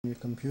your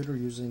computer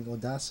using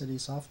Audacity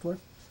software.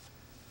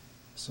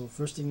 So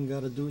first thing you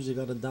gotta do is you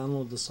gotta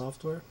download the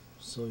software.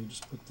 So you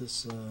just put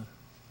this,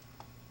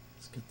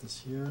 let's get this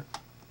here.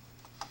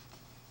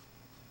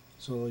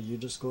 So you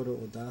just go to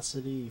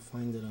Audacity, you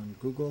find it on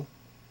Google,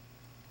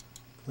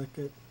 click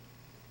it,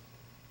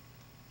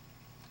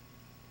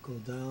 go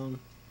down,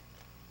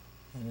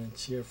 and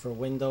it's here for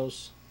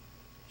Windows.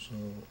 So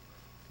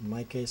in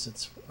my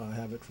case I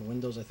have it for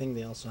Windows. I think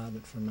they also have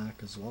it for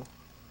Mac as well.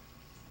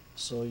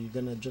 So you're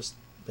gonna just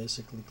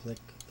basically click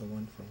the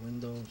one for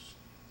Windows,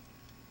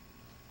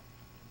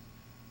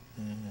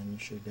 and you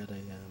should get a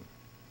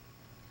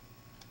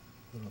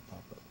little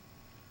pop-up.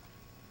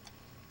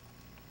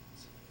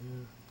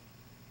 Here.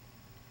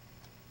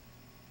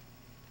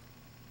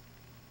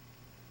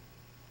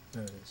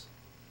 There it is.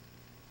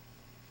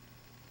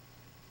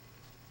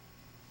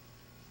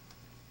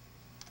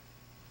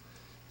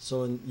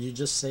 So you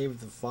just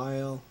save the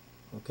file.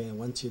 Okay,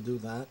 once you do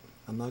that,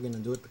 I'm not going to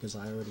do it because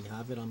I already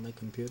have it on my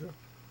computer.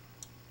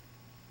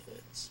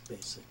 It's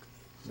basically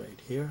right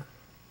here,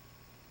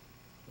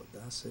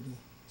 Audacity.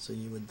 So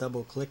you would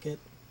double click it.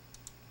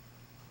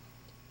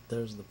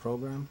 There's the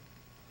program.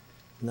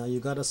 Now you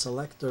got a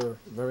selector,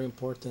 very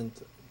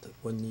important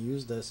when you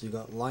use this. You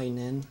got line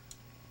in,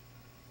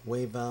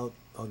 wave out,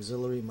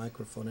 auxiliary,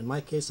 microphone. In my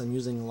case, I'm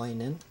using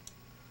line in.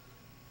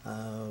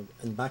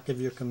 In back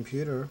of your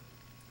computer,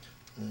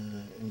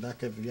 in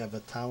back of, you have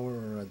a tower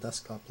or a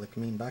desktop like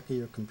me, in back of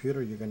your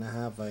computer you're gonna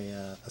have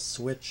a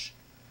switch,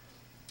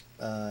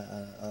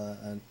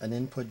 an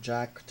input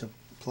jack to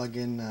plug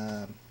in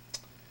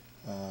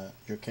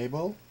your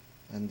cable,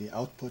 and the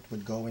output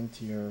would go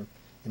into your,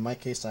 in my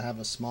case I have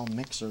a small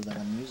mixer that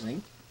I'm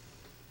using.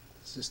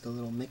 It's just a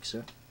little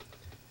mixer,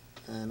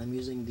 and I'm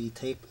using the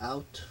tape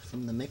out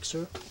from the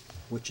mixer,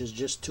 which is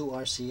just 2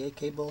 RCA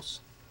cables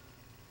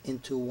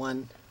into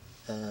one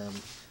they're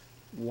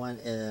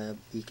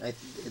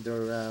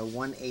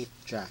 1/8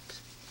 jack,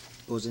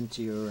 goes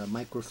into your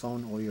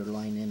microphone or your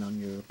line in on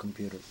your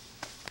computer.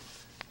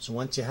 So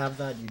once you have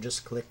that, you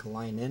just click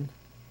line in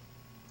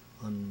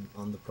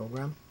on the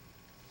program,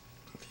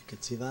 if you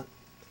could see that.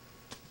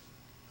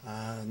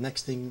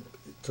 Next thing,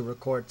 to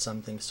record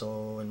something.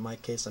 So in my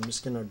case, I'm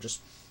just gonna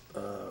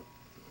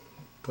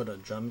put a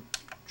drum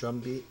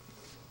beat.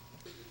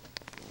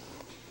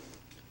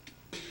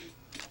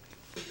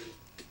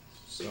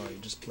 So you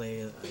just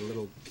play a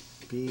little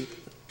beat.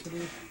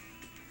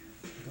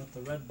 Got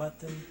the red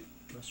button,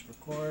 press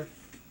record.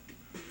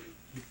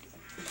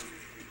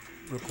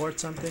 Record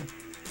something.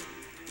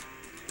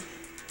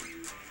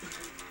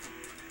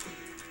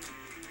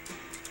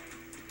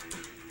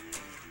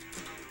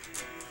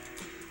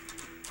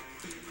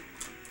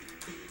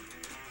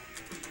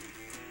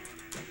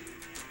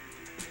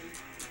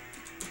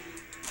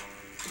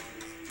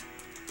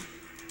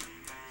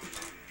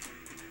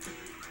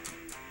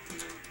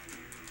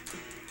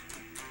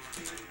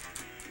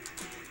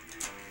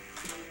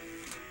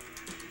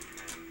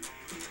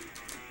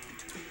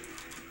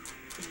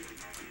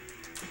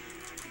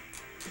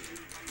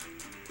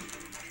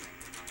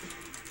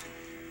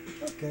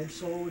 Okay,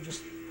 so we'll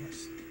just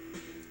press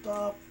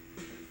stop,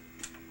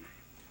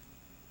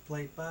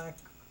 play it back.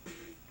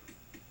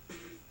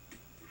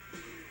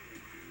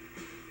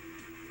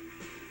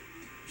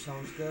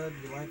 Sounds good,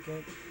 you like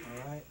it?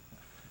 Alright.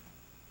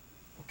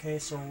 Okay,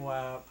 so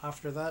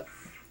after that,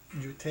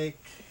 you take,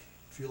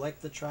 if you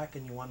like the track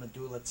and you want to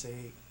do, let's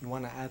say, you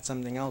want to add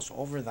something else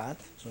over that.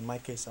 So in my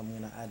case, I'm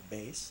going to add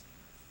bass.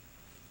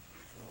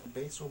 So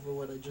bass over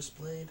what I just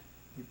played.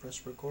 You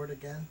press record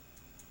again.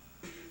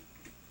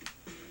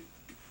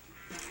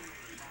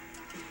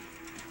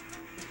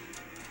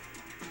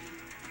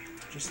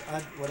 Just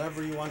add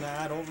whatever you want to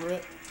add over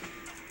it.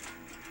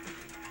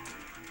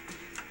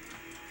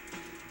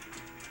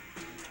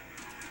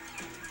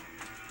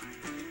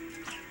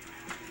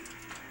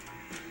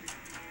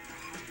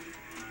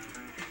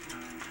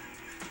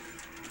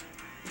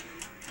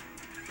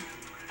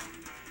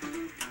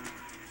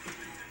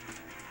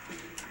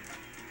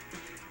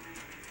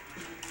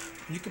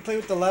 You can play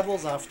with the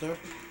levels after.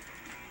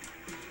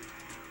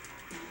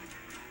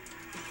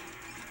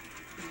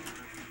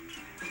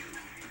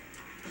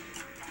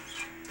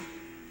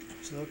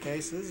 So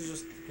okay, so this is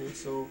just, okay,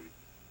 so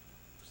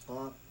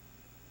stop.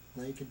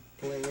 Now you could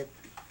play it.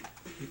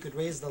 You could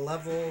raise the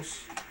levels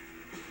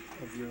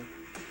of your,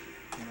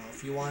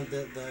 if you want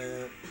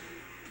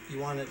you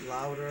want it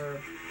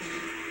louder,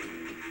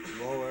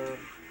 lower.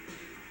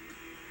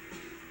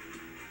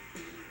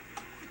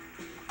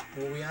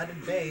 Well, we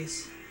added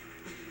bass.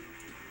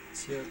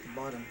 It's here at the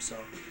bottom, so.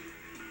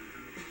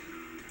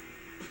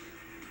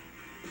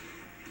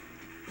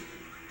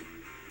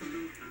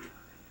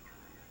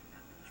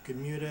 You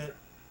can mute it.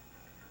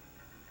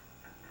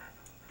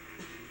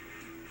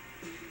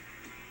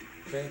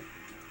 Okay.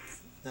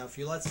 Now if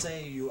you, let's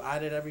say you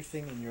added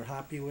everything and you're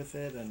happy with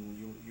it and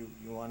you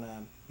want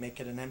to make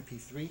it an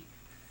MP3,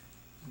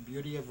 the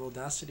beauty of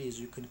Audacity is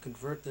you can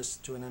convert this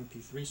to an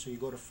MP3. So you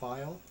go to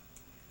File,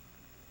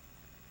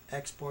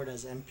 Export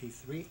as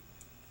MP3,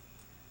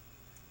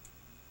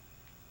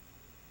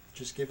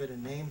 just give it a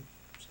name.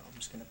 So I'm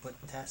just going to put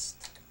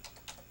test.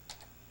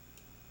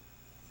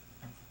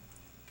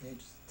 Okay,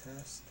 just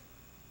test.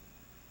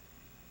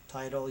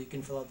 Title, you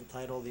can fill out the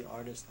title, the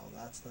artist, all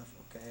that stuff.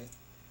 Okay.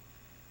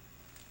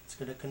 It's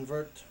going to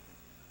convert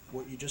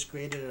what you just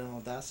created in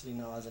Audacity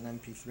now as an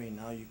MP3.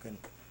 Now you can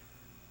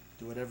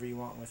do whatever you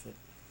want with it.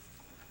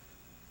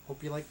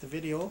 Hope you liked the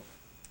video,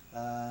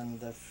 and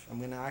I'm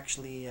going to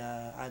actually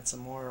add some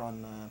more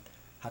on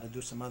how to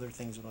do some other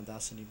things with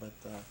Audacity, but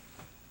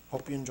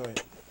hope you enjoy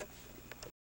it.